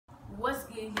What's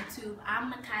good, YouTube?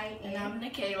 I'm Nakai and I'm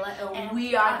Nikayla, and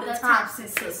we are the Thompson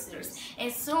sisters.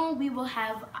 And soon we will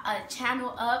have a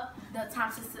channel up, the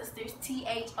Thompson sisters,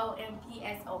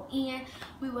 THOMPSON.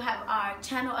 We will have our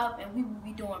channel up, and we will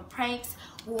be doing pranks,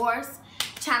 wars,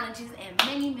 challenges, and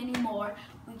many, many more.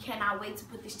 We cannot wait to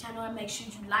put this channel up. Make sure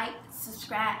you like,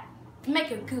 subscribe, make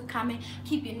a good comment.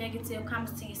 Keep your negative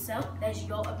comments to yourself. That's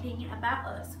your opinion about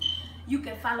us. You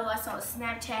can follow us on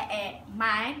Snapchat at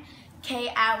mine,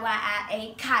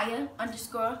 KIYIA, Kaya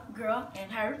 _girl,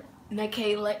 and her,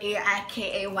 Nikayla,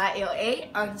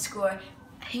 NIKAYLA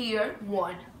 _here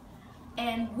one.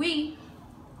 And we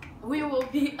will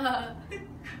be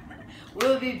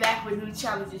we'll be back with new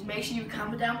challenges. Make sure you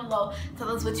comment down below.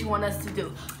 Tell us what you want us to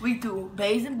do. We do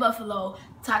Bays and Buffalo,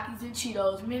 Takis and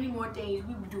Cheetos, many more things.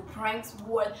 We will do pranks,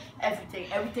 wars,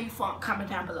 everything fun. Comment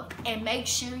down below. And make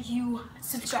sure you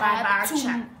subscribe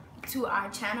to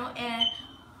our channel and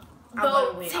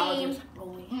vote Team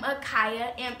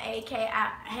Makaya,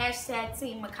 hashtag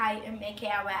Team Makaya,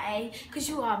 MAKIYA, because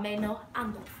you all may know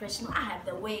I'm the professional. I have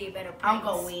the way better pranks. I'm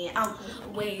gonna win. I'm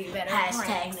way better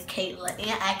hashtag Nikayla,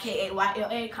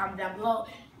 NIKAYLA. Comment down below.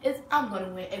 I'm gonna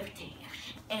win everything.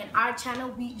 And our channel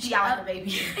will be up,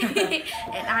 baby.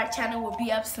 And our channel will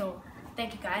be up soon.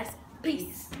 Thank you guys.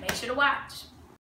 Peace. Make sure to watch.